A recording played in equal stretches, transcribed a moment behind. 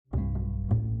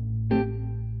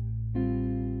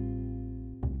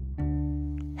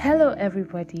Hello,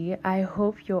 everybody. I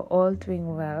hope you're all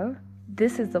doing well.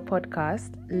 This is the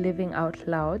podcast Living Out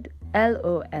Loud,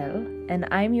 LOL, and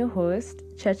I'm your host,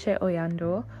 Cheche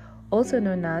Oyando, also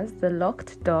known as the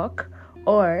Locked Doc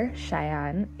or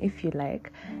Cheyenne, if you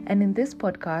like. And in this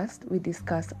podcast, we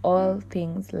discuss all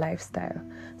things lifestyle.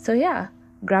 So, yeah,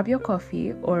 grab your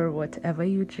coffee or whatever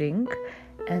you drink,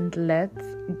 and let's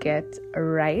get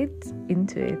right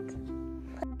into it.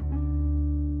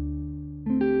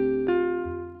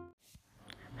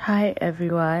 Hi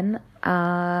everyone.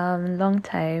 Long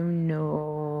time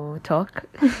no talk.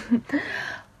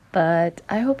 But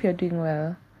I hope you're doing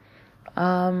well.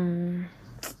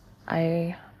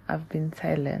 I have been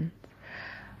silent.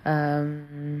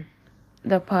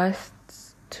 The past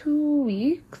 2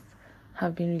 weeks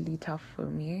have been really tough for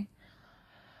me.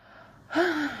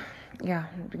 Yeah,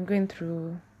 I've been going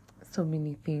through so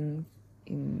many things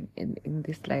in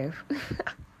this life.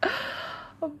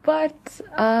 But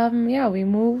we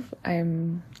move.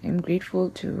 I'm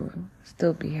grateful to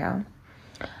still be here,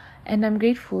 and I'm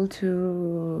grateful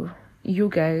to you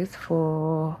guys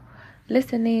for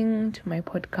listening to my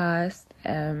podcast,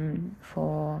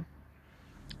 for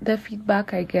the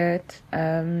feedback I get.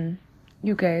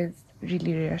 You guys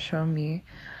really reassure me,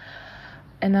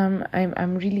 and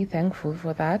I'm really thankful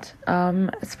for that.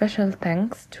 Special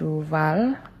thanks to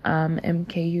Val,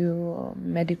 MKU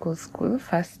Medical School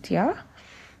first year.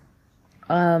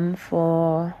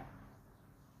 For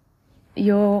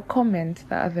your comment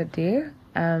the other day,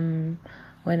 when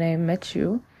I met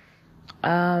you.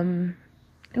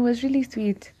 It was really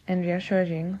sweet and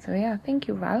reassuring. So yeah, thank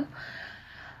you, Val.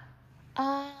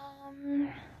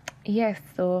 Yes,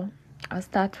 so I'll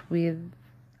start with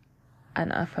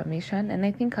an affirmation, and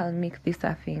I think I'll make this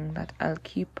a thing that I'll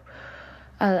keep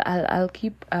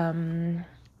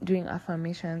doing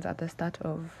affirmations at the start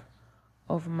of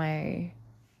my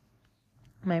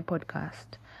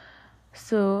podcast.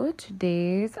 So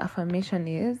today's affirmation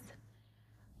is: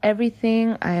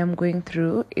 everything I am going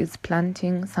through is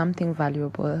planting something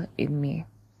valuable in me.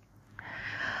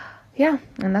 Yeah,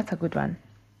 and that's a good one.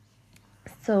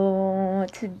 So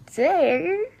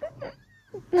today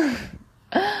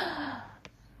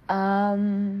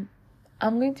I'm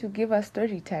going to give a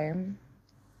story time.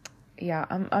 Yeah,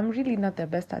 I'm really not the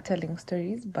best at telling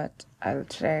stories, but I'll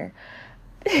try.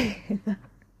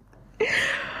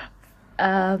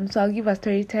 So I'll give a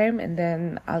story time, and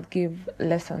then I'll give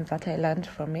lessons that I learned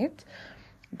from it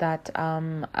that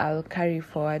I'll carry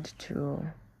forward to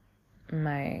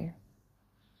my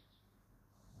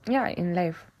in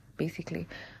life, basically.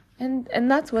 And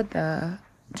that's what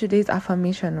today's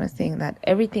affirmation was saying, that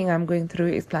everything I'm going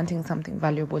through is planting something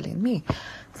valuable in me.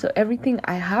 So everything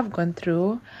I have gone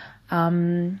through,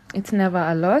 it's never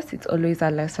a loss, it's always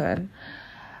a lesson.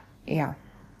 Yeah.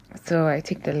 So I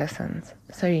take the lessons.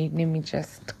 Sorry, let me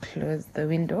just close the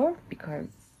window because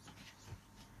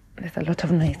there's a lot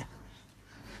of noise.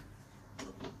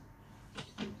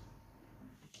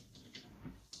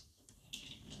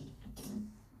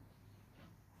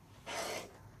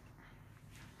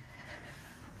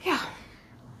 Yeah.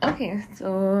 Okay,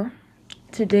 so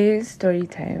today's story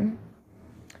time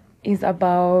is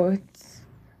about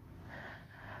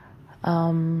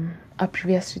a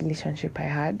previous relationship I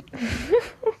had.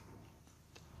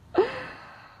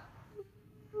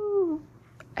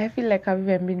 I feel like I've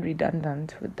even been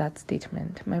redundant with that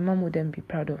statement. My mom wouldn't be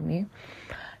proud of me.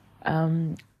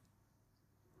 A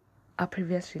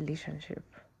previous relationship.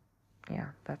 Yeah,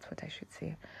 that's what I should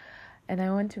say. And I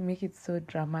want to make it so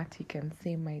dramatic and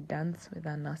say my dance with a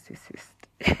narcissist.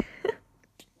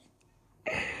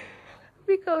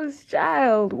 Because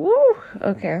child, woo!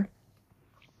 Okay.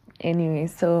 Anyway,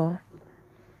 so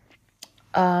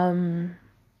a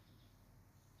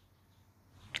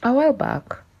while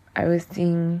back, I was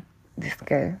seeing this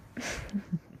guy.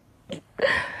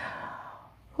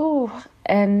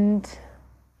 And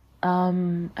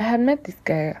I had met this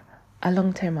guy a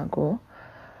long time ago.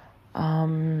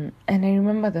 And I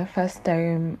remember the first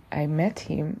time I met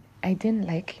him, I didn't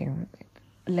like him.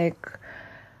 Like,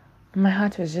 my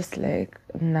heart was just like,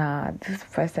 nah, this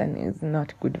person is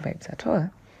not good vibes at all.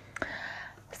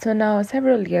 So now,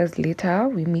 several years later,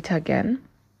 we meet again.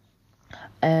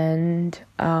 And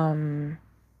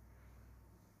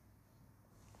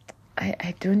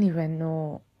I don't even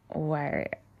know why.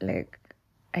 Like,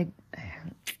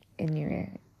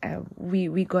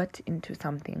 we got into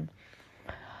something.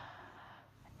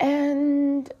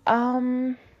 And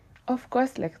of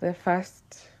course, like, the first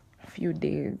few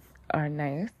days are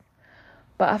nice,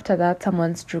 but after that,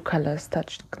 someone's true colors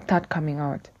start coming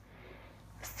out.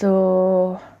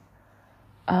 So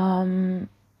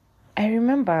I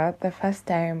remember the first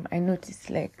time I noticed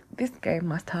like this guy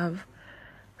must have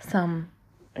some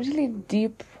really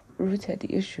deep rooted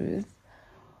issues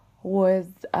was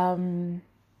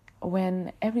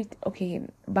when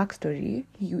backstory,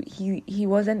 he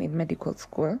wasn't in medical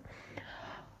school,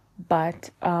 but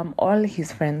all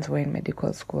his friends were in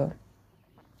medical school.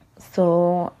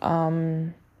 So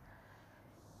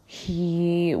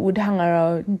he would hang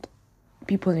around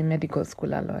people in medical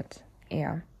school a lot.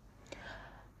 Yeah.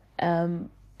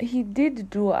 He did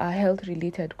do a health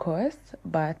related course,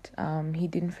 but he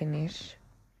didn't finish.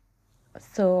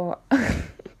 So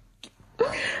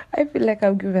I feel like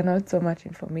I've given out so much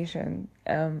information.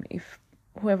 If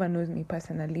whoever knows me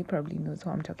personally probably knows who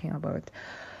I'm talking about.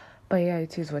 But yeah,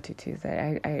 it is what it is.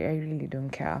 I really don't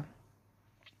care.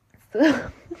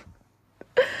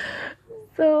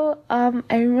 So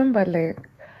I remember like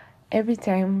every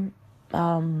time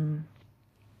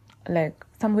like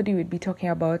somebody would be talking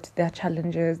about their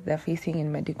challenges they're facing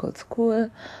in medical school.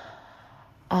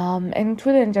 And it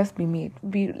wouldn't just be me, it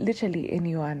would be literally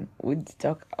anyone would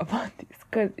talk about this.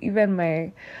 Because even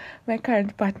my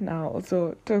current partner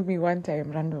also told me one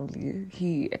time randomly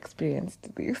he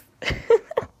experienced this.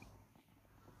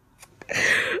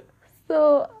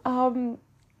 So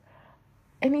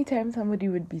anytime somebody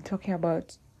would be talking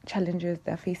about challenges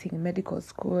they're facing in medical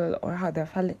school or how they're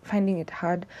finding it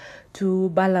hard to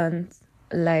balance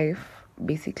life,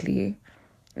 basically,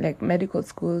 like medical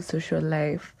school, social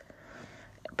life,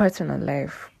 personal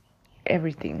life,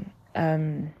 everything.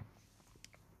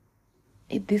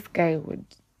 This guy would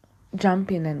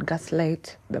jump in and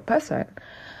gaslight the person,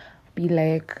 be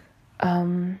like,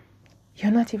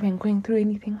 you're not even going through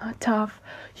anything tough,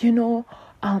 for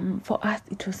us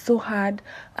it was so hard.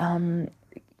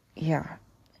 Yeah.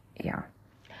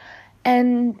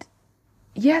 And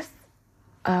yes,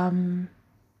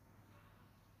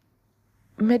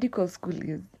 medical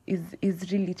school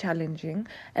is really challenging,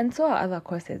 and so are other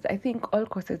courses. I think all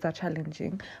courses are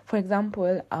challenging. For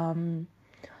example,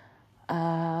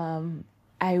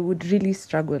 I would really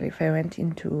struggle if I went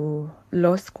into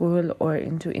law school or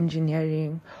into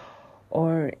engineering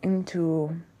or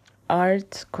into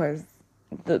art, because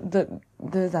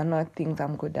those are not things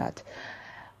I'm good at.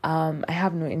 I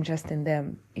have no interest in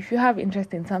them. If you have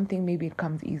interest in something, maybe it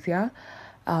comes easier.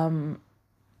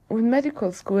 With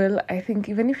medical school, I think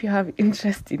even if you have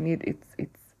interest in it,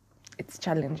 it's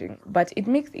challenging. But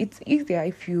it's easier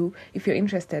if you're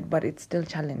interested, but it's still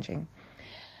challenging.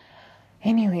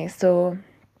 Anyway, so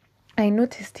I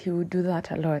noticed he would do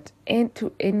that a lot. And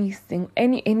to any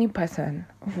person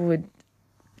who would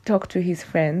talk to his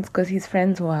friends, because his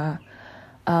friends were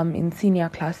in senior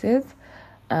classes,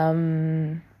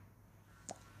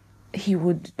 he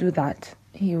would do that.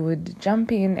 He would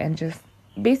jump in and just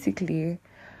basically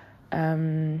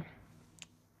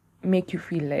make you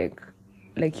feel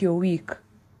like you're weak.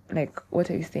 Like, what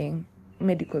are you saying?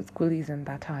 Medical school isn't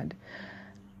that hard.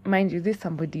 Mind you, this is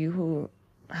somebody who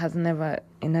has never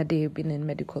in a day been in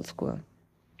medical school.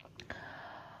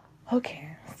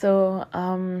 Okay, so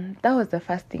that was the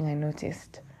first thing I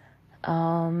noticed.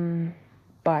 But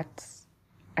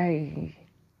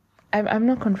I'm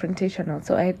not confrontational,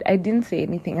 so I didn't say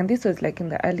anything. And this was like in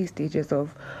the early stages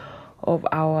of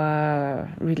our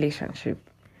relationship.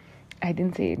 I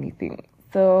didn't say anything.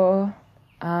 So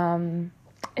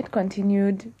it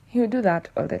continued. He would do that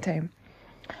all the time.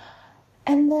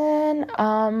 And then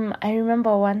I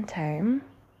remember one time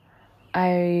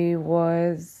I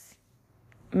was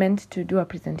meant to do a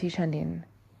presentation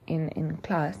in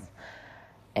class,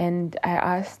 and I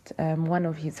asked one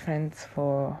of his friends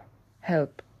for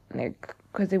help, like,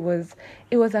 because it was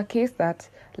a case that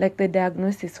like the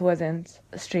diagnosis wasn't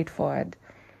straightforward.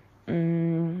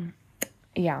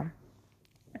 Yeah.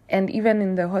 And even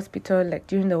in the hospital, like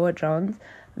during the ward rounds,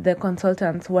 the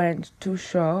consultants weren't too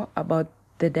sure about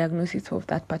the diagnosis of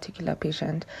that particular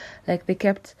patient. Like they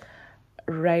kept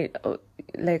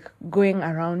going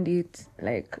around it,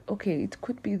 like, okay, it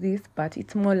could be this, but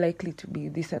it's more likely to be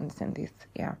this and this and this.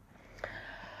 Yeah.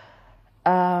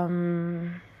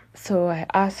 So I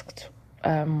asked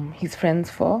one of his friends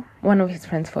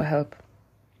for help.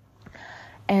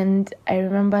 And I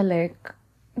remember like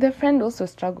the friend also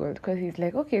struggled because he's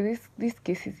like, okay, this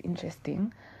case is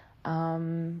interesting,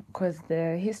 because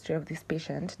the history of this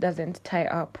patient doesn't tie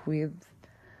up with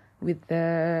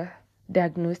the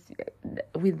diagnosis,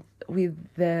 with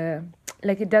the,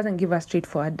 like, it doesn't give a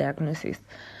straightforward diagnosis.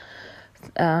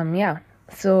 Yeah.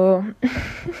 So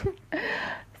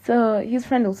so his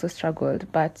friend also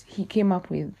struggled, but he came up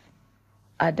with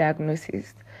a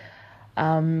diagnosis.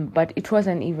 But it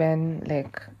wasn't even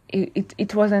like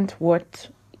it wasn't what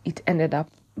it ended up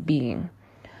being.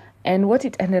 And what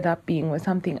it ended up being was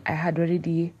something I had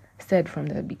already said from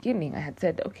the beginning. I had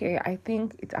said, okay, I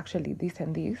think it's actually this,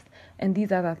 and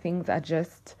these other things are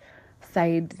just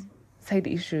side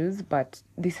issues, but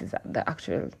this is the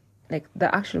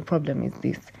actual problem is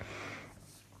this,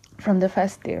 from the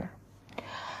first day.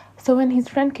 So when his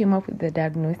friend came up with the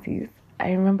diagnosis,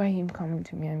 I remember him coming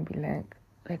to me and be like,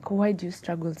 why do you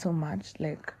struggle so much?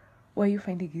 Like, why are you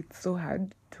finding it so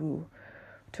hard to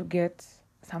get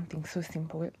something so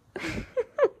simple?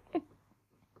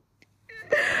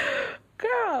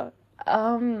 Girl,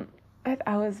 I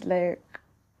was like,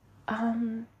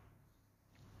 I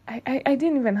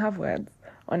didn't even have words,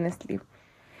 honestly.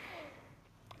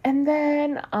 And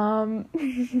then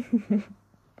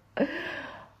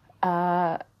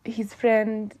his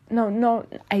friend,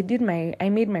 I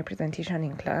made my presentation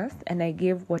in class, and I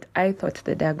gave what I thought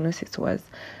the diagnosis was,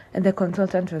 and the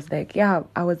consultant was like, yeah,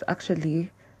 I was actually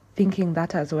thinking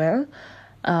that as well.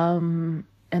 And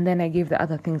then I gave the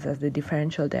other things as the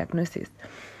differential diagnosis.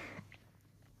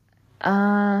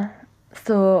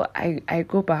 So I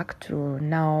go back to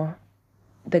now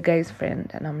the guy's friend,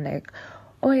 and I'm like,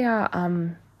 oh yeah,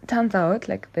 turns out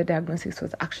like the diagnosis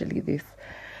was actually this.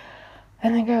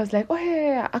 And the guy was like, oh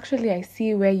yeah, actually I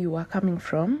see where you are coming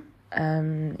from.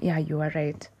 Yeah, you are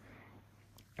right.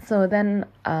 So then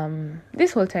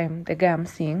this whole time the guy I'm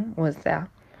seeing was there,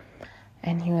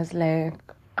 and he was like,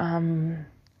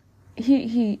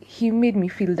 he made me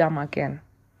feel dumb again,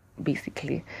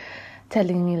 basically,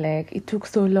 telling me like, it took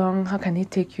so long, how can it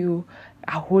take you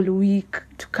a whole week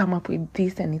to come up with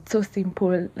this, and it's so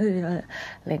simple.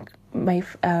 Like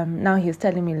now he's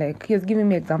telling me, like, he's giving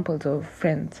me examples of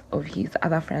friends of his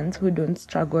other friends who don't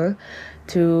struggle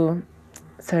to,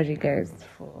 sorry guys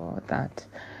for that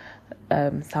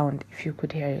sound if you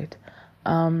could hear it.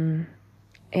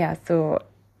 He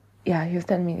was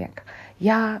telling me like,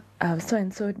 so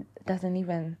and so doesn't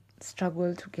even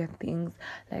struggle to get things,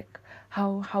 like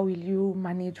how will you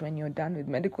manage when you're done with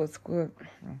medical school?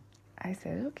 I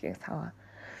said, okay, Sawa.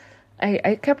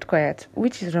 I kept quiet,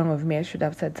 which is wrong of me. I should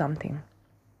have said something.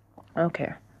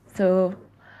 Okay, so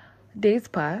days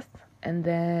passed, and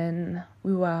then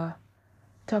we were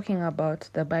talking about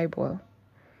the Bible,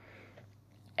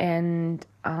 and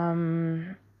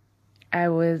I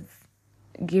was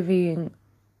giving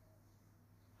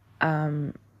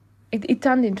it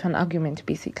turned into an argument.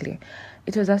 Basically,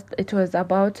 it was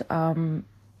about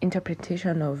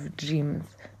interpretation of dreams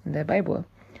in the Bible.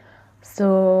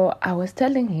 So I was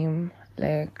telling him,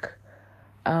 like,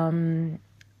 King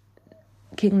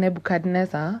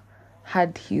Nebuchadnezzar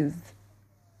had his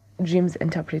dreams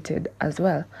interpreted as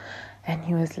well. And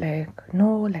he was like,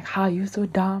 no, like, how are you so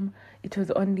dumb? It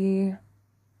was only...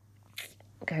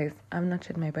 Guys, I've not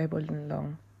read my Bible in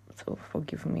long, so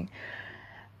forgive me.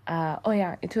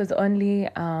 It was only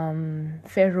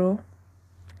Pharaoh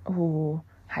who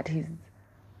had his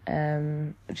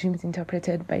dreams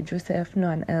interpreted by Joseph, no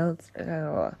one else.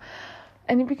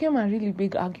 And it became a really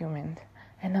big argument.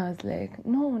 And I was like,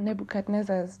 no,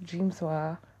 Nebuchadnezzar's dreams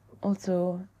were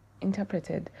also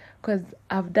interpreted, because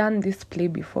I've done this play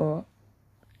before,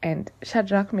 and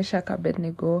Shadrach, Meshach,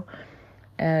 Abednego,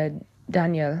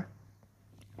 Daniel.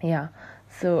 Yeah,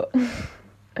 so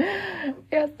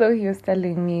so he was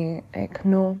telling me like,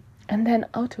 no. And then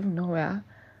out of nowhere,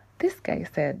 this guy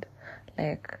said,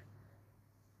 like,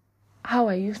 how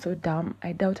are you so dumb?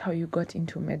 I doubt how you got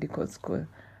into medical school.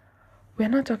 We're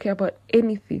not talking about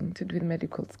anything to do with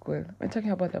medical school. We're talking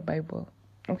about the Bible.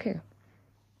 Okay.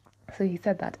 So he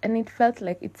said that, and it felt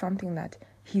like it's something that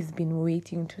he's been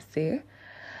waiting to say.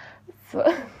 So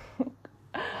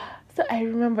I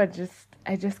remember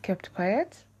I just kept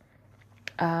quiet.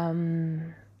 I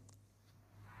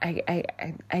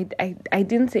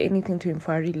didn't say anything to him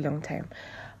for a really long time.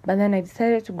 But then I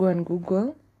decided to go on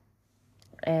Google,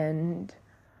 and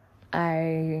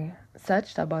I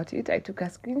searched about it. I took a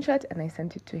screenshot and I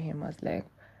sent it to him. I was like,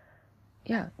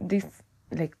 yeah, this,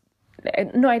 like,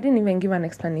 no, I didn't even give an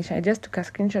explanation. I just took a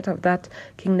screenshot of that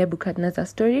King Nebuchadnezzar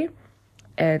story,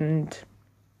 and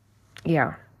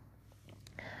yeah.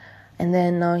 And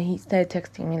then now he started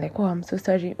texting me like, oh, I'm so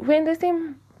sorry. We're in the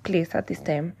same place at this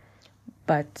time,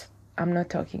 but I'm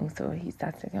not talking. So he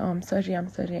starts saying, oh, I'm sorry, I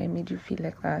made you feel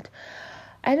like that.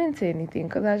 I didn't say anything,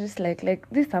 because I was just like,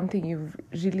 this is something you've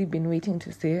really been waiting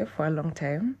to say for a long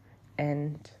time.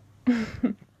 And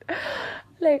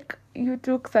like, you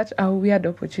took such a weird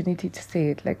opportunity to say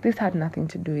it. Like, this had nothing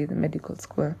to do with medical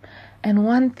school. And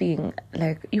one thing,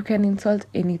 like, you can insult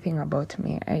anything about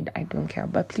me. I don't care.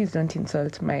 But please don't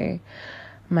insult my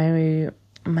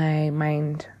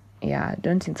mind. Yeah,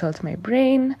 don't insult my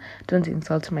brain. Don't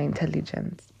insult my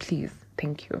intelligence. Please.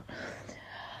 Thank you.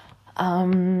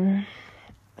 So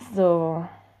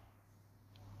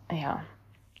yeah,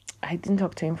 I didn't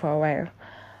talk to him for a while.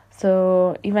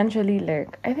 So eventually,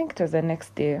 like, I think it was the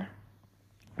next day.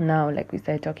 Now, like, we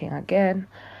started talking again.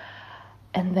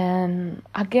 And then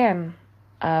again,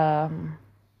 a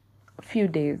few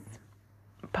days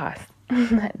passed.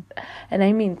 And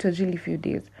I mean, it was really few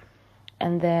days.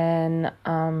 And then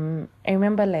I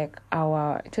remember, like,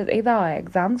 it was either our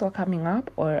exams were coming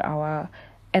up or our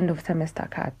end of semester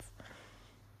cards.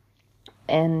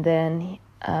 And then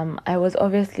I was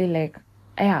obviously like,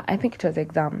 yeah, I think it was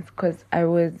exams, because I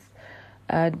was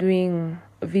doing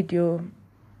video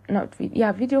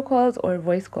calls or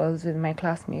voice calls with my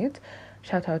classmate.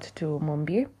 Shout out to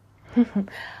Mombi.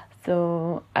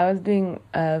 So I was doing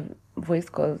voice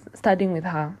calls, studying with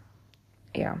her.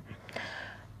 Yeah.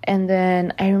 And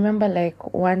then I remember,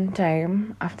 like, one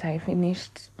time after I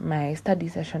finished my study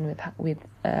session with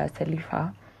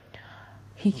Selifa,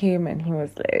 he came and he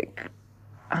was like,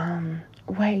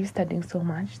 why are you studying so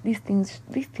much? These things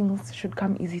should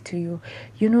come easy to you.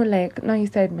 You know, like, now he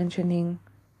started mentioning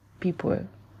people,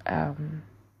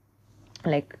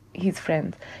 like his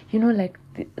friends. You know, like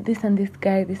this and this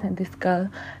guy, this and this girl,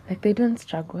 like, they don't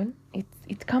struggle.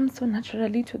 It comes so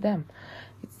naturally to them.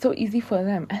 It's so easy for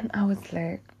them. And I was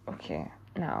like, okay,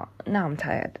 now I'm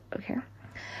tired. Okay.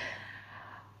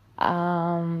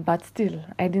 But still,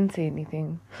 I didn't say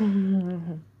anything.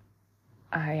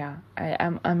 Yeah,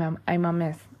 I'm a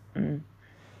mess.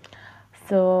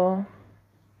 So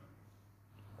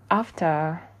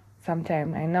after some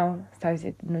time, I now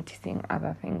started noticing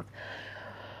other things.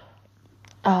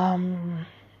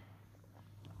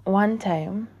 One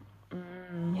time,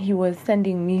 he was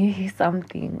sending me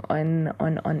something on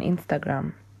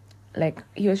Instagram. Like,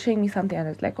 he was showing me something, and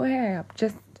I was like, oh yeah,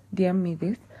 just DM me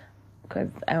this, because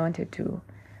I wanted to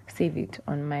save it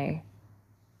on my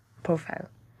profile.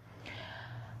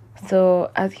 So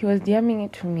as he was DMing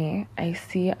it to me, I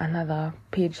see another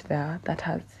page there that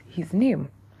has his name.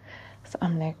 So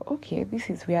I'm like, okay, this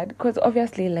is weird, because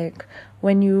obviously, like,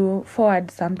 when you forward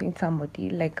something to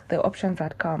somebody, like, the options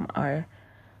that come are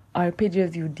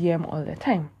pages you DM all the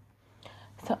time.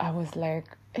 So I was like,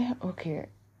 okay,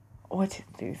 what is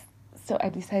this? So I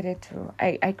decided to,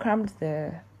 I crammed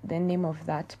the name of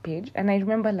that page. And I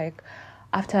remember, like,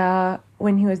 after,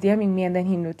 when he was DMing me and then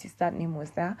he noticed that name was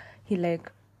there, he,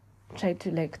 like, tried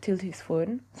to, like, tilt his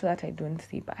phone so that I don't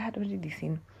see, but I had already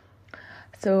seen.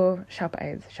 So sharp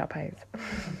eyes.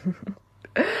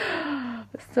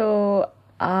 So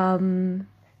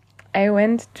I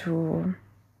went to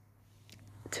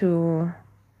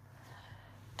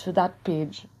that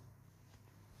page,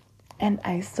 and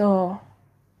I saw,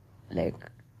 like,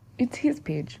 it's his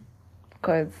page,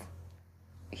 because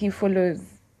he follows,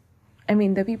 I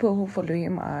mean, the people who follow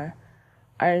him are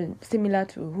similar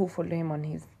to who follow him on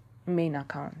his main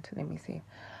account, let me say.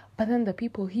 But then the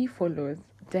people he follows,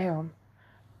 damn,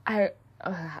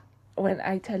 when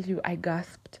I tell you, I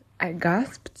gasped.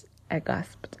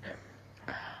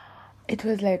 It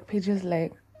was like pages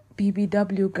like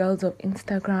BBW Girls of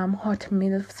Instagram, Hot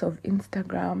MILFs of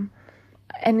Instagram,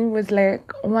 and it was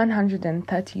like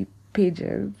 130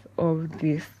 pages of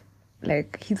this.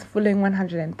 Like, he's following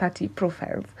 130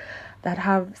 profiles that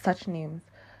have such names: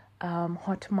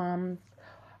 Hot Moms,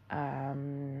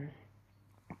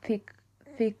 Thick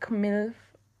MILF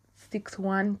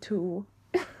 612.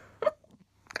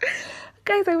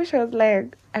 Guys, I wish I was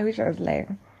lying.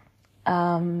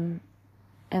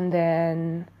 And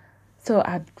then, so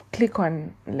I'd click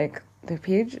on, like, the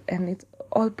page, and it's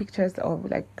all pictures of,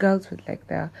 like, girls with, like,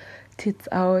 their tits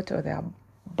out or their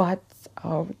butts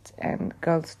out, and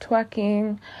girls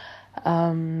twerking.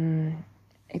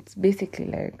 It's basically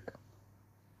like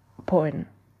porn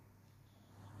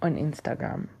on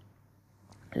Instagram.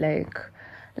 Like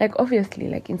obviously,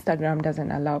 like, Instagram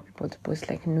doesn't allow people to post,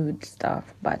 like, nude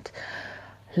stuff, but,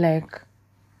 like,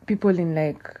 people in,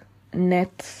 like,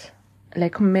 net,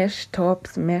 like, mesh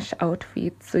tops, mesh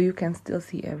outfits, so you can still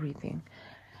see everything.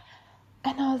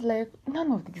 And I was like,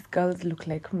 none of these girls look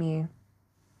like me.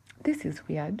 This is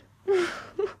weird.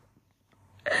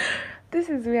 This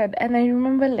is weird. And I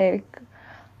remember, like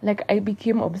I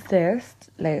became obsessed.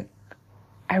 Like,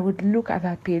 I would look at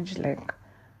that page like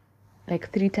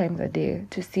 3 times a day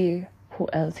to see who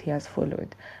else he has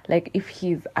followed, like, if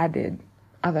he's added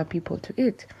other people to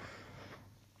it.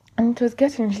 And it was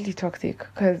getting really toxic,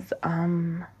 because I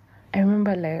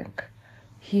remember, like,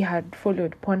 he had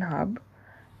followed Pornhub,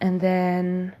 and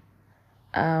then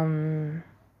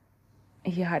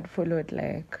he had followed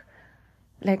like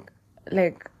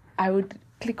I would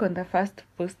click on the first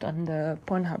post on the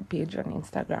Pornhub page on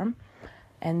Instagram,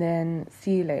 and then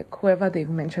see like whoever they've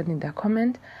mentioned in their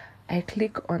comment. I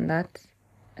click on that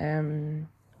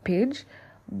page,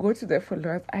 go to the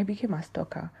followers. I became a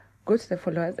stalker. Go to the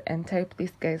followers and type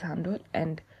this guy's handle,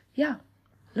 and yeah,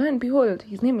 lo and behold,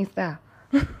 his name is there.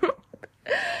 So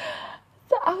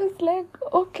I was like,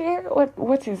 okay,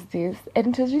 what is this? And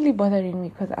it was really bothering me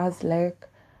because I was like,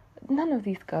 none of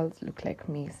these girls look like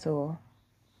me. So,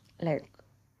 like,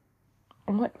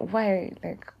 what's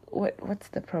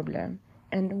the problem?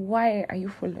 And why are you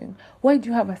following? Why do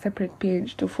you have a separate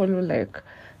page to follow like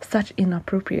such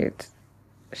inappropriate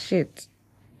shit?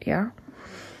 Yeah,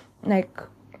 like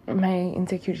my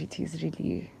insecurities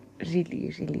really,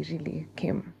 really, really, really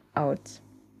came out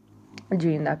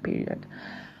during that period.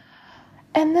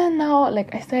 And then now,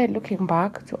 like, I started looking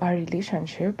back to our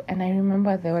relationship, and I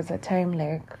remember there was a time,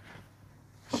 like,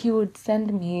 he would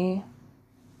send me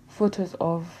photos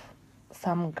of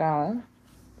some girl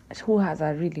who has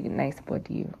a really nice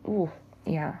body. Oh,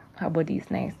 yeah, her body is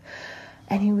nice.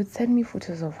 And he would send me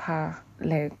photos of her,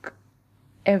 like,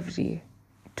 every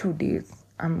 2 days.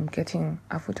 I'm getting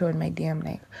a photo in my DM,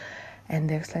 like, and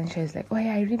the explanation is like, oh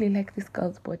yeah, I really like this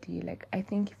girl's body. Like, I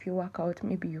think if you work out,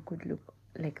 maybe you could look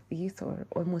like this or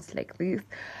almost like this.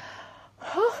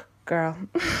 Girl.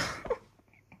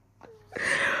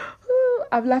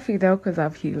 I'm laughing now because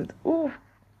I've healed. Oh,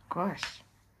 gosh.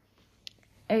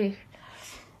 Hey.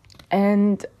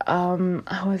 And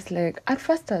I was like, at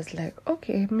first I was like,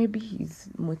 okay, maybe he's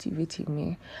motivating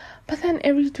me. But then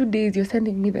every 2 days you're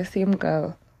sending me the same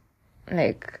girl.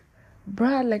 Like,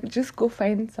 bruh, like, just go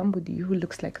find somebody who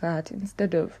looks like that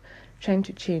instead of trying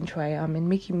to change who I am and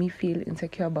making me feel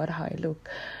insecure about how I look.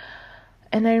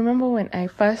 And I remember when I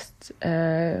first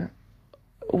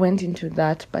went into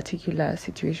that particular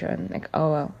situation, like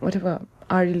our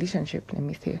relationship, let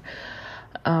me say,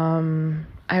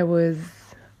 I was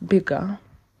bigger,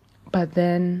 but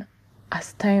then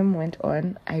as time went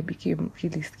on, I became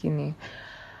really skinny,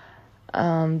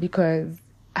 because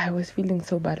I was feeling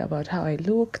so bad about how I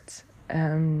looked.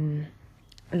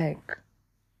 Like,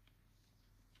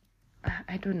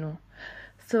 I don't know.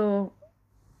 So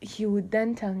he would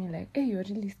then tell me like, hey, you're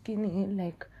really skinny.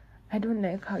 Like, I don't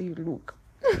like how you look.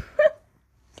 And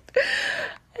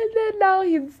then now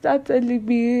he'd start sending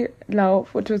me now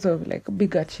photos of like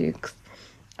bigger chicks.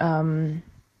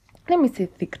 Let me say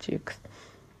thick chicks.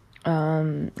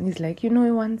 He's like,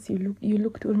 once you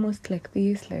looked almost like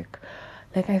this. Like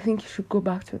I think you should go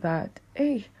back to that.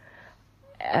 Hey,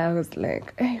 I was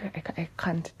like, hey, I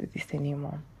can't do this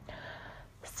anymore.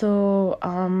 So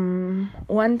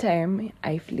one time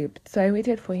I flipped. So I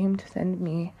waited for him to send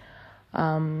me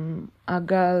a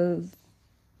girl's,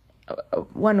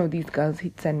 one of these girls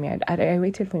he'd send me. I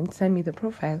waited for him to send me the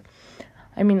profile.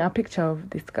 I mean, a picture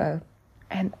of this girl.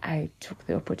 And I took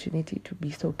the opportunity to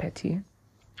be so petty.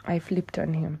 I flipped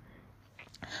on him.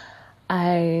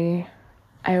 I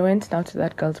went now to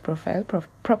that girl's profile,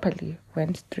 properly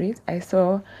went through it. I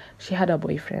saw she had a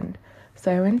boyfriend.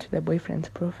 So I went to the boyfriend's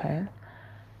profile.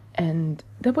 And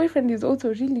the boyfriend is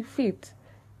also really fit.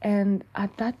 And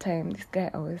at that time, this guy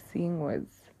I was seeing was,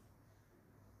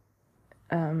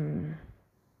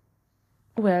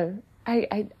 well,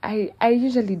 I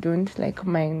usually don't like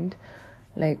mind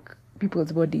like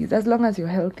people's bodies as long as you're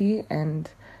healthy and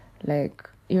like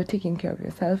you're taking care of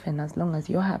yourself, and as long as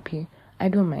you're happy, I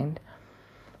don't mind.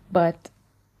 But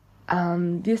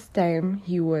this time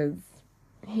he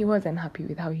wasn't happy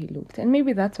with how he looked, and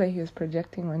maybe that's why he was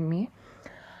projecting on me.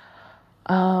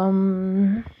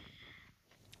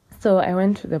 So I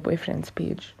went to the boyfriend's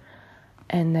page,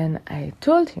 and then I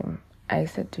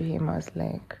said to him, I was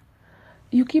like,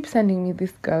 you keep sending me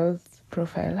this girl's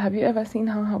profile. Have you ever seen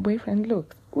how her boyfriend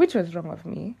looks? Which was wrong of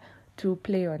me to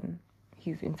play on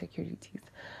his insecurities.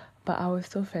 But I was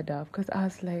so fed up because I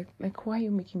was like, why are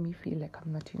you making me feel like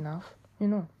I'm not enough?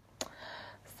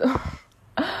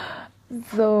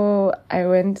 So I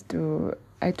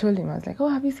told him, I was like, oh,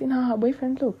 have you seen how her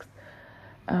boyfriend looks?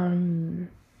 And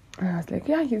I was like,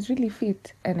 yeah, he's really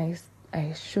fit. And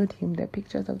I showed him the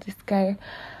pictures of this guy.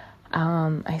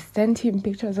 I sent him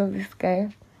pictures of this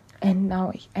guy. And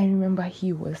now I remember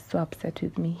he was so upset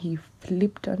with me. He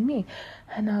flipped on me.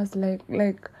 And I was like,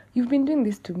 you've been doing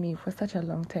this to me for such a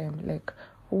long time. Like,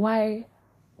 why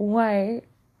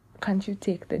can't you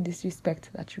take the disrespect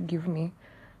that you give me?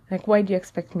 Like, why do you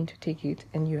expect me to take it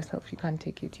and yourself you can't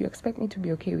take it? You expect me to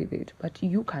be okay with it, but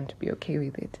you can't be okay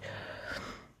with it.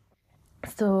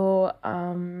 So,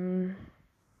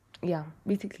 yeah,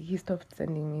 basically he stopped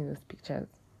sending me those pictures.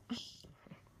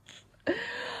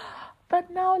 But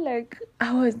now,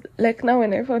 I was, now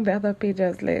when I found the other page, I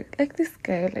was like this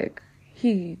guy,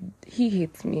 he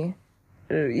hates me.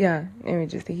 yeah, let me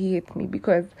just say he hates me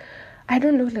because I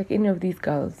don't look like any of these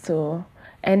girls. So,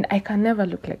 and I can never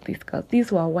look like these girls.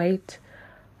 These were white,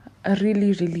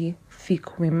 really, really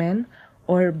thick women,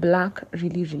 or black,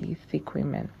 really, really thick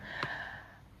women.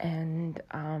 And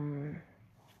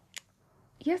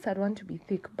yes, I'd want to be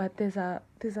thick, but there's a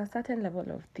certain level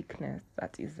of thickness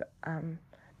that is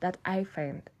that I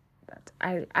find that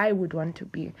I would want to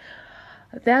be.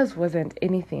 Theirs wasn't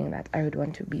anything that I would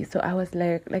want to be. So I was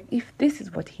like if this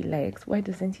is what he likes, why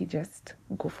doesn't he just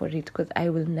go for it? Because I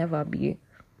will never be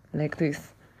like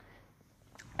this.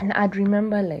 And I'd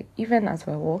remember, like, even as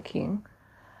we're walking,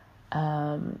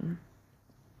 a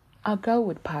girl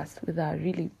would pass with a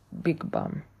really big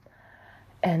bum,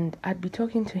 and I'd be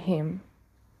talking to him.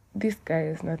 This guy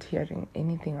is not hearing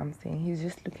anything I'm saying. He's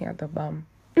just looking at the bum.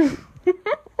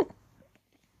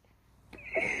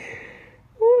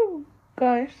 Oh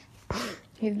gosh,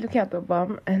 he's looking at the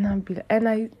bum, and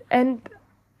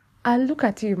I'll look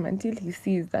at him until he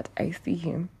sees that I see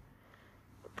him,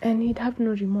 and he'd have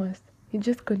no remorse. He'd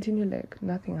just continue like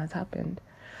nothing has happened.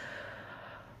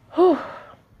 Oh,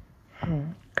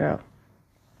 girl.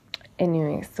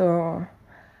 Anyway, so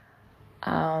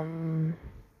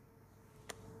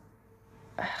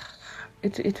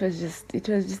it was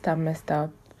just a messed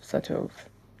up sort of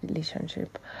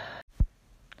relationship.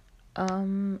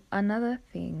 Another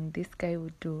thing this guy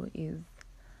would do is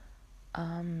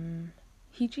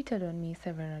he cheated on me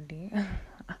severally.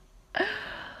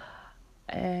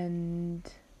 And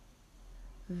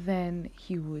then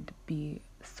he would be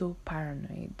so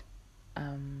paranoid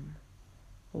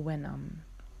when I'm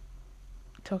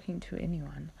talking to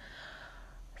anyone.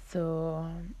 So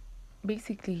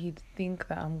basically he'd think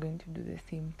that I'm going to do the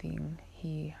same thing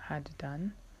he had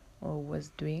done or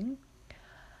was doing.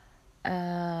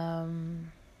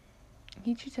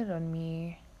 He cheated on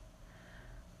me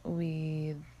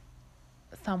with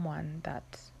someone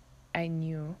that I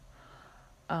knew,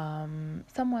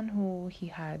 someone who he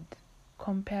had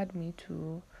compared me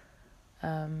to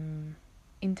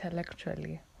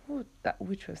intellectually,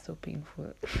 which was so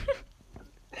painful.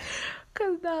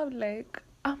 Because now I'm like,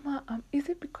 is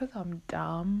it because I'm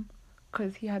dumb?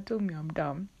 Because he had told me I'm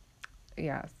dumb.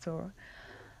 Yeah, so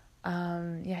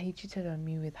he cheated on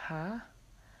me with her.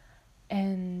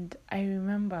 And I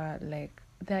remember, like,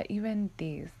 there are even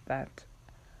days that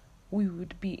we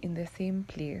would be in the same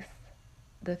place,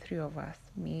 the three of us,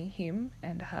 me, him,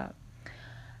 and her.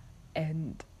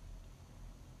 And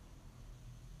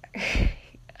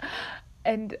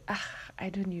and I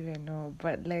don't even know,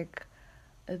 but like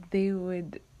they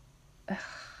would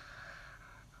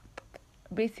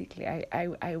basically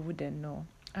I wouldn't know.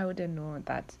 I wouldn't know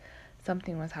that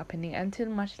something was happening until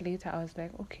much later. I was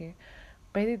like, okay,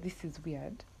 by the way, this is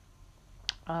weird.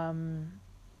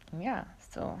 Yeah,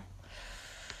 so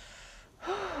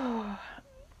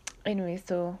anyway,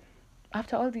 so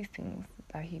after all these things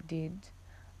that he did,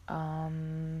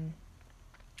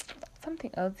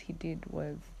 something else he did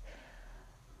was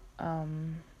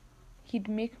he'd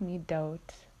make me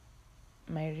doubt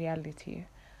my reality.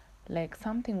 Like,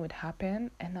 something would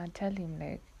happen and I'd tell him,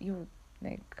 like, you,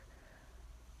 like,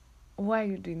 why are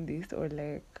you doing this? Or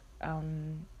like,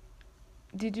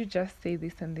 did you just say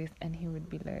this and this? And he would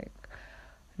be like,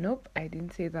 nope, I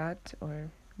didn't say that.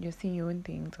 Or you're seeing your own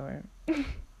things. Or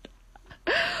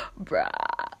bruh.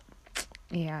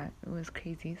 Yeah, it was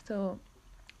crazy. So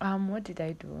what did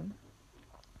I do?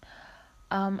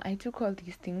 I took all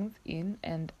these things in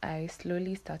and I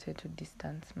slowly started to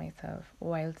distance myself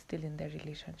while still in the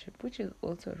relationship, which is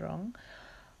also wrong.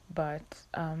 But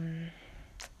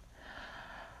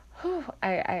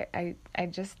I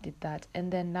just did that.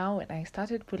 And then now when I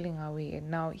started pulling away,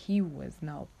 and now he was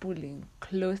now pulling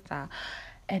closer,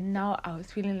 and now I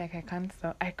was feeling like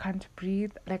I can't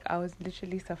breathe, like I was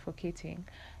literally suffocating.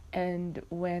 And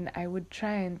when I would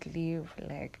try and leave,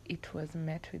 like, it was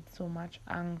met with so much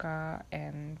anger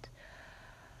and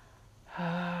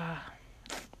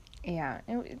yeah,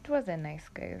 it wasn't nice,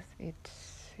 guys. It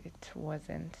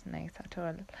wasn't nice at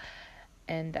all.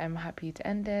 And I'm happy it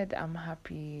ended. I'm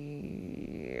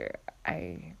happy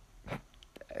I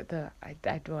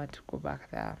don't want to go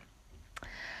back there.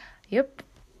 Yep.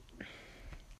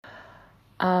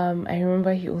 I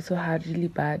remember he also had really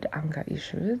bad anger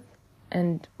issues,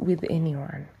 and with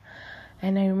anyone.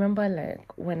 And I remember,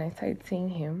 like, when I started seeing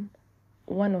him,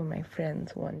 one of my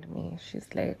friends warned me. She's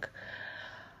like,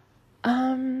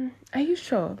 are you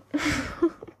sure?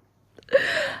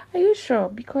 Are you sure?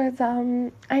 Because I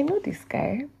know this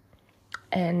guy,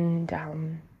 and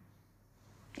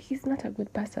he's not a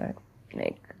good person.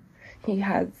 Like, he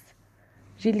has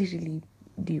really, really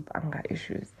deep anger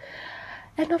issues.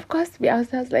 And of course, we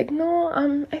ourselves like, no,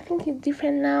 I think it's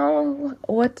different now.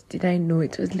 What did I know?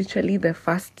 It was literally the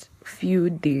first few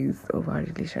days of our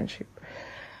relationship.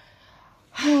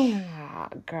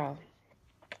 Girl.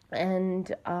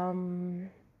 And I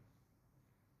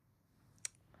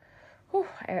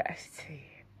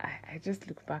just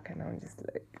look back and I'm just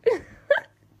like,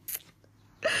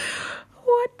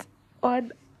 what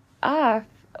on earth?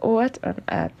 What on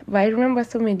earth? But I remember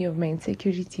so many of my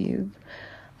insecurities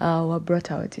were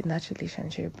brought out in that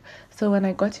relationship. So when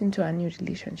I got into a new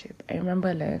relationship, I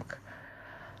remember like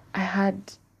I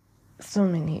had so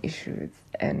many issues,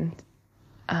 and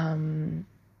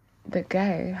the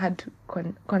guy had to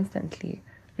constantly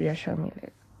reassure me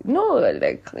like, no,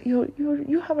 like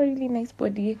you have a really nice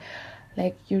body,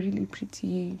 like you're really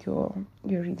pretty, you're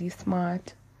really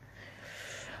smart.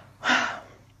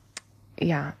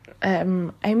 Yeah. I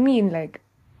mean, like,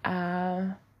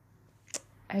 I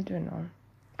don't know.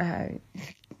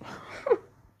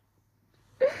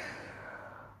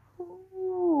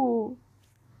 Ooh.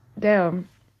 Damn.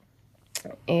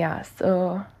 Yeah.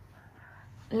 So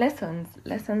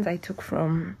lessons I took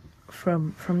from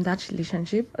that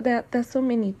relationship. There's so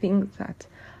many things that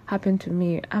happened to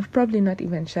me. I've probably not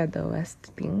even shared the worst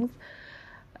things.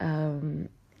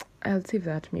 I'll save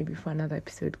that maybe for another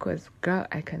episode, because girl,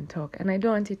 I can talk, and I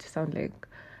don't want it to sound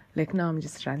like now I'm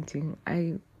just ranting.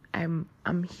 I've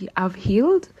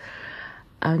healed.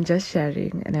 I'm just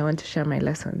sharing, and I want to share my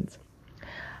lessons.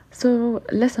 So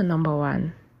lesson number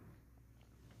 1: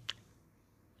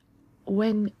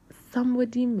 when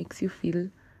somebody makes you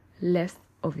feel less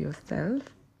of yourself,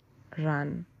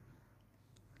 run.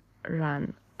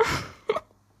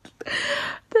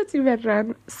 Don't even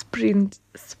run, sprint.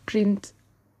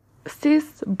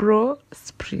 Sis, bro,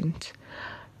 sprint.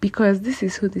 Because this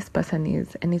is who this person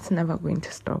is, and it's never going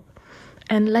to stop.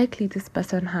 And likely this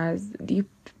person has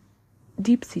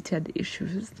deep-seated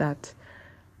issues that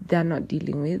they're not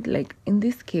dealing with. Like in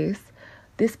this case,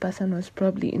 this person was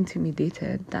probably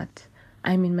intimidated that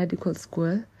I'm in medical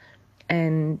school,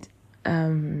 and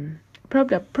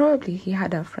probably he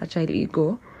had a fragile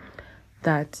ego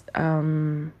that I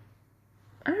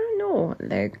don't know,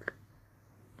 like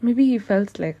maybe he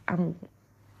felt like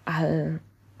I'll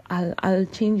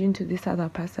change into this other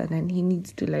person, and he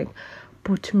needs to like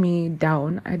put me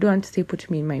down. I don't want to say put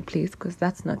me in my place, because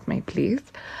that's not my place.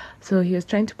 So he was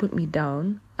trying to put me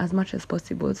down as much as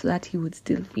possible so that he would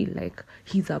still feel like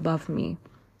he's above me.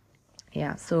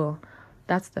 Yeah, so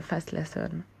that's the first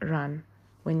lesson. Run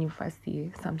when you first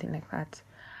see something like that.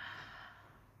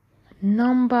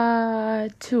 Number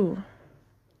 2,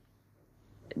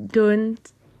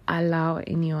 don't allow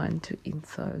anyone to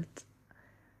insult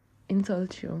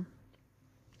you.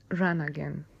 Run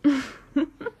again.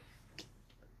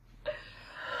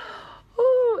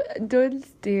 Don't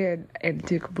stay and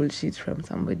take bullshit from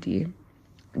somebody.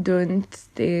 Don't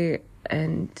stay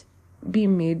and be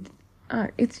made.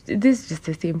 This is just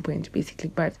the same point basically,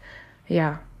 but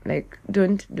yeah, like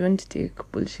don't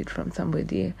take bullshit from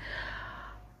somebody.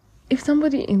 If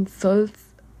somebody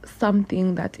insults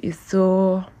something that is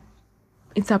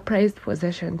it's a prized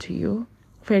possession to you.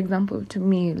 For example, to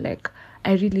me, like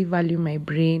I really value my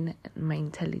brain and my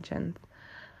intelligence.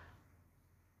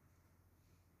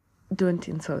 Don't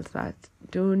insult that.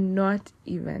 Do not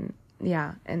even,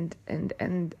 and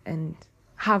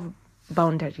have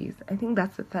boundaries. I think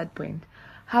that's the third point.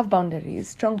 Have boundaries,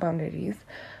 strong boundaries,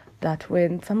 that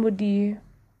when somebody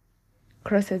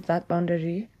crosses that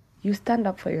boundary, you stand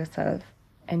up for yourself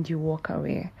and you walk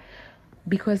away.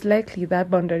 Because likely that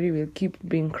boundary will keep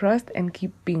being crossed and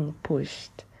keep being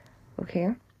pushed.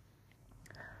 Okay?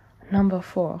 Number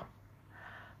 4,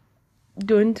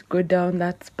 don't go down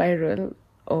that spiral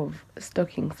of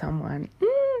stalking someone,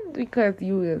 because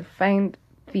you will find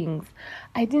things.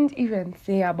 I didn't even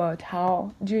say about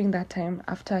how during that time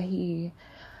after I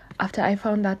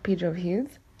found that page of his,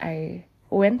 I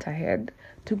went ahead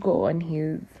to go on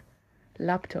his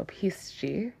laptop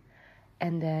history,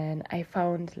 and then I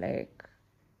found like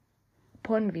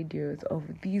porn videos of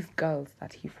these girls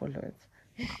that he follows.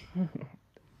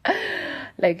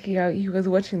 Like he was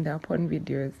watching their porn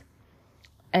videos,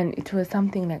 and it was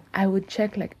something like I would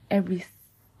check like every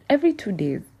 2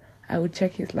 days. I would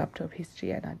check his laptop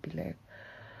history, and I'd be like,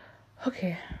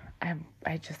 okay,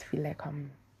 I just feel like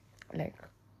I'm like,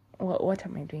 what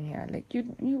am I doing here? Like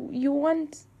you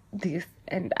want this,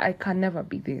 and I can never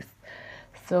be this.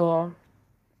 So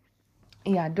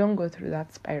yeah, don't go through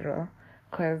that spiral,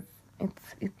 because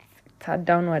it's a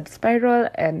downward spiral,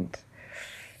 and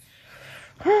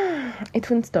it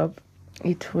won't stop.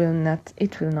 It will not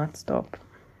stop.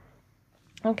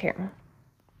 Okay.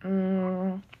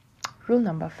 Rule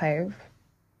number 5: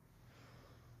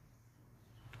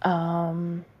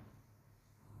 um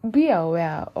be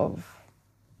aware of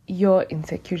your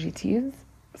insecurities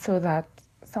so that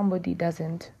somebody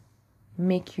doesn't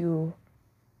make you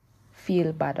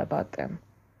feel bad about them.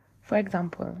 For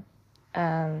example,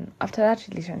 after that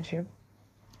relationship,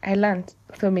 I learned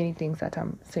so many things that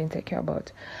I'm so insecure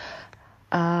about.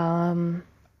 I'm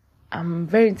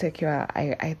very insecure.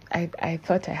 I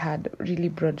thought I had really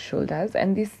broad shoulders,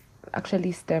 and this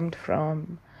actually stemmed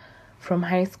from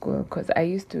high school, because I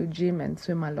used to gym and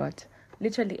swim a lot.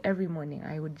 Literally every morning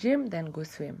I would gym, then go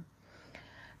swim.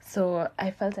 So I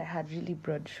felt I had really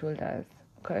broad shoulders,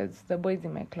 because the boys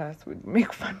in my class would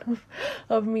make fun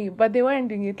of me, but they weren't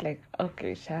doing it like,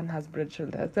 okay, Shan has broad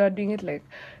shoulders. They were doing it like,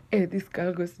 hey, this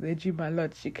girl goes to the gym a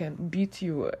lot, she can beat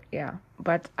you. Yeah,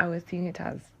 but I was seeing it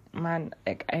as, man,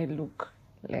 like I don't look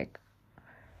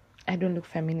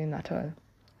feminine at all.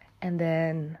 And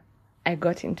then I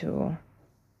got into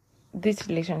this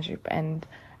relationship, and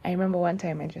I remember one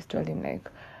time I just told him like,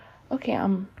 okay,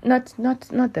 I'm not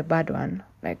the bad one,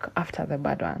 like after the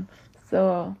bad one.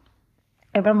 So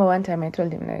I remember one time I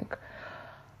told him like,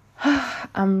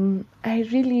 I'm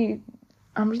really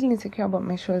insecure about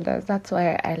my shoulders. That's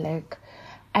why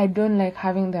I don't like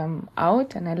having them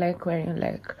out, and I like wearing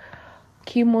like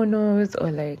kimonos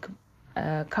or like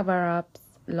cover-ups,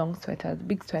 long sweaters,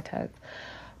 big sweaters,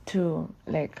 to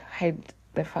like hide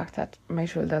the fact that my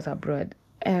shoulders are broad.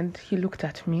 And he looked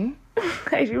at me.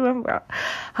 I remember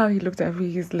how he looked at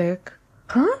me. He's like,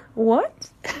 huh?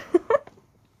 What?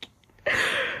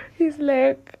 He's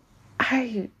like,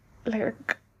 I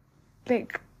like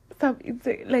some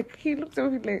like he looked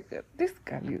at me like, this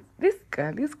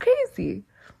girl is crazy.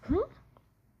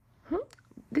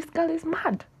 This girl is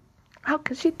mad. How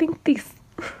can she think this?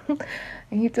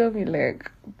 And he told me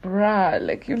like, bruh,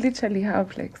 like you literally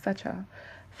have like such a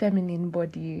feminine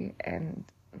body, and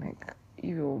like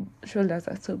your shoulders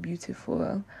are so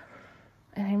beautiful.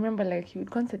 And I remember like he would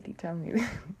constantly tell me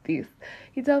this.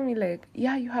 He told me like,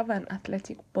 yeah, you have an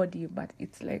athletic body, but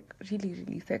it's like really,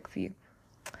 really sexy.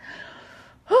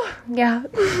 Yeah.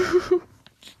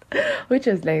 Which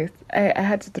was nice. I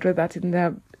had to throw that in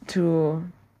there to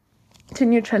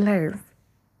neutralize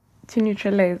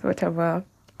whatever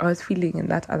I was feeling in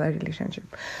that other relationship.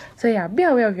 So yeah, be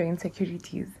aware of your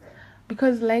insecurities,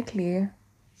 because likely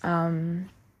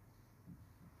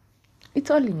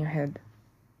it's all in your head.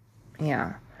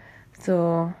 Yeah.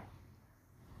 So,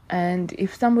 and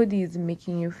if somebody is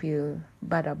making you feel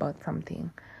bad about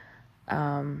something,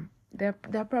 they're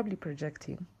probably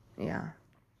projecting. Yeah.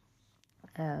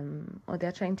 Or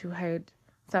they're trying to hide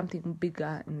something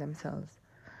bigger in themselves.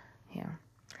 Yeah.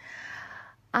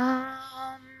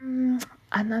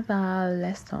 Another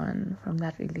lesson from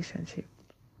that relationship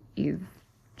is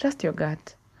trust your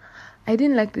gut. I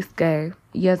didn't like this guy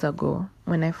years ago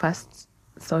when I first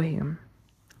saw him.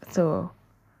 So,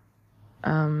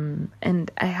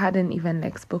 and I hadn't even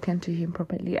like spoken to him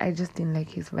properly. I just didn't like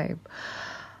his vibe.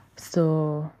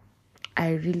 So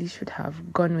I really should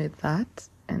have gone with that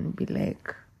and be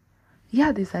like,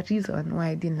 yeah, there's a reason why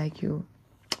I didn't like you.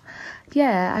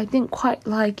 Yeah, I didn't quite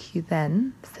like you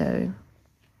then, so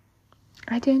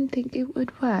I don't think it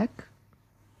would work.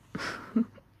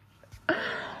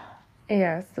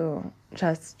 Yeah, so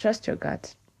just trust your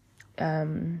gut.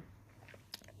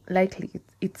 Likely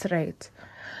it's right.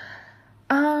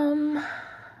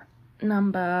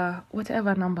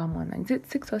 Whatever number I'm on, is it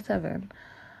 6 or 7?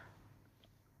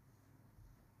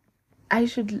 I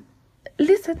should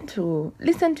listen to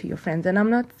your friends, and I'm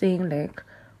not saying like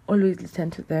always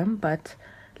listen to them, but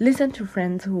listen to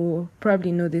friends who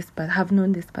probably know this but have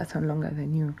known this person longer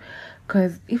than you.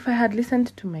 Because if I had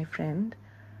listened to my friend,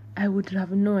 I would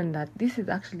have known that this is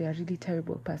actually a really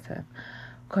terrible person,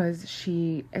 because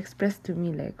she expressed to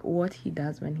me like what he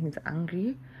does when he's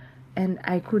angry, and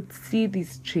I could see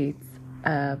these traits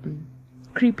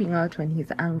creeping out when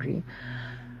he's angry.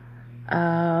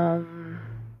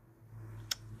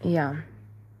 Yeah.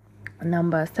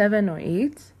 Number 7 or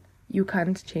 8, you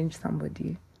can't change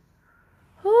somebody.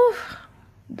 Oof,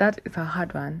 that is a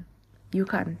hard one. You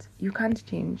can't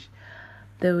change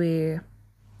the way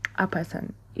a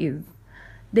person is.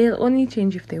 They'll only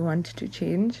change if they want to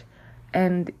change,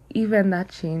 and even that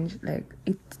change, like,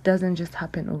 it doesn't just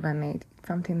happen overnight. It's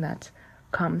something that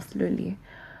comes slowly.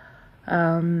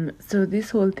 So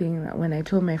this whole thing, when I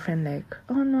told my friend like,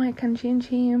 oh no, I can change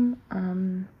him,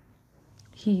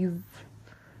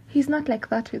 he's not like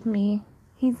that with me.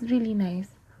 He's really nice.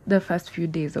 The first few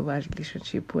days of our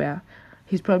relationship, where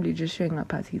he's probably just showing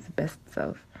up as his best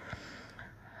self.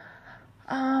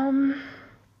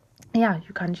 Yeah,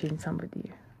 you can't change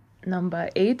somebody. Number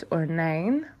 8 or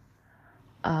 9,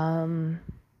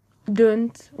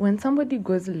 when somebody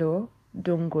goes low,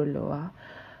 don't go lower.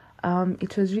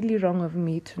 It was really wrong of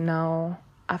me to now,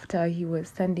 after he was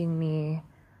sending me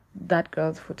that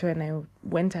girl's photo, and I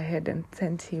went ahead and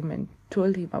sent him and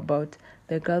told him about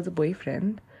the girl's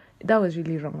boyfriend. That was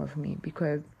really wrong of me,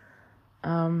 because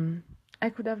I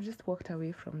could have just walked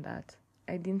away from that.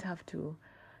 I didn't have to.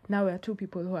 Now we're two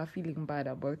people who are feeling bad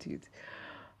about it.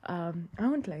 I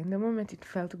won't lie, in the moment it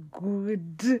felt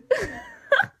good.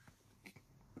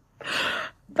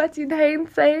 But in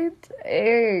hindsight,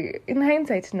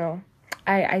 no.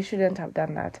 I shouldn't have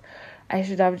done that. I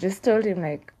should have just told him,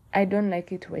 like, I don't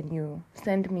like it when you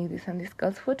send me this and this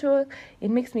girl's photo.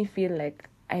 It makes me feel like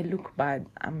I look bad.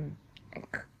 It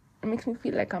makes me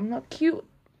feel like I'm not cute.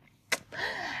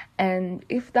 And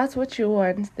if that's what you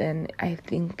want, then I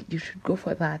think you should go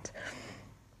for that.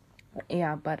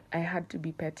 Yeah, but I had to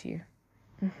be petty.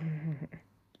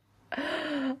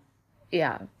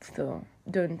 Yeah, so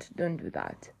don't do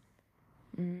that.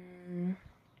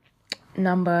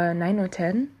 Number 9 or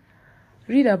 10,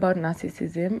 read about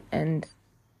narcissism, and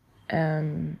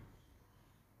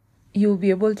you'll be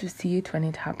able to see it when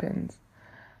it happens.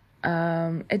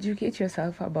 Educate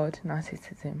yourself about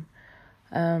narcissism,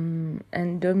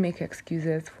 and don't make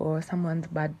excuses for someone's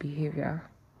bad behavior.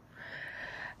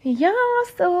 Yeah,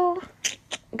 so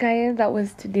guys, that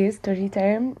was today's story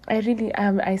time. I really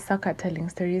I suck at telling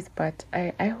stories, but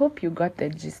I hope you got the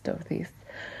gist of this.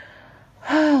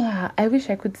 I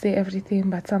wish I could say everything,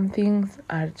 but some things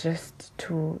are just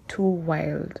too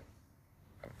wild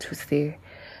to say.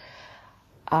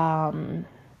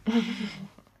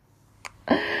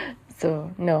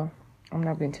 So no, I'm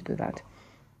not going to do that.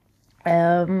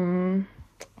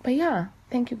 But yeah,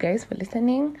 thank you guys for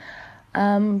listening.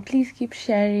 Please keep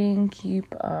sharing,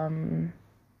 keep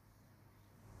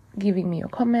giving me your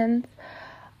comments.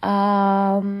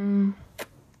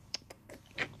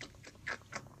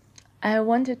 I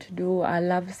wanted to do a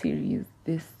love series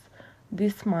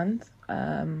this month,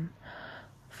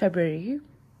 February,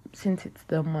 since it's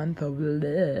the month of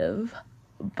love.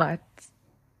 But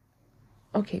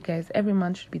okay, guys, every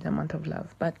month should be the month of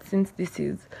love. But since this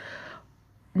is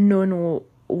known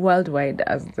worldwide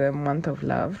as the month of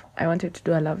love, I wanted to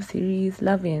do a love series,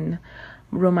 love in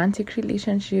romantic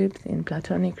relationships, in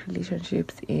platonic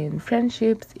relationships, in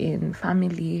friendships, in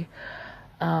family,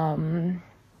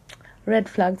 red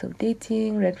flags of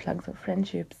dating, red flags of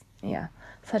friendships, yeah,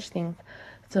 such things.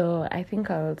 So I think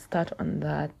I'll start on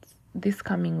that this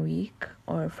coming week,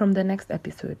 or from the next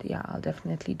episode. Yeah, I'll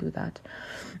definitely do that.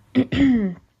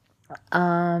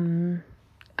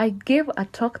 I gave a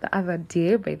talk the other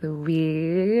day, by the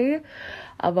way,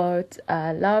 about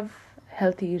love,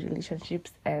 healthy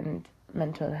relationships, and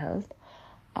mental health.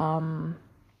 I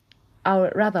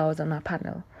was on a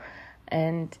panel,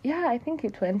 and yeah, I think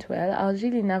it went well. I was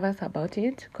really nervous about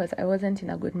it because I wasn't in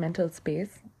a good mental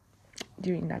space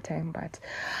during that time, but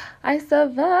I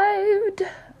survived.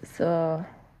 So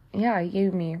yeah, yay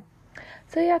me.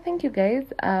 So yeah, thank you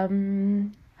guys.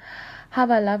 Have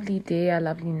a lovely day, a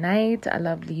lovely night, a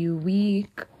lovely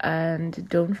week, and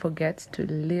don't forget to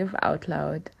live out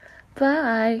loud.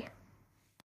 Bye.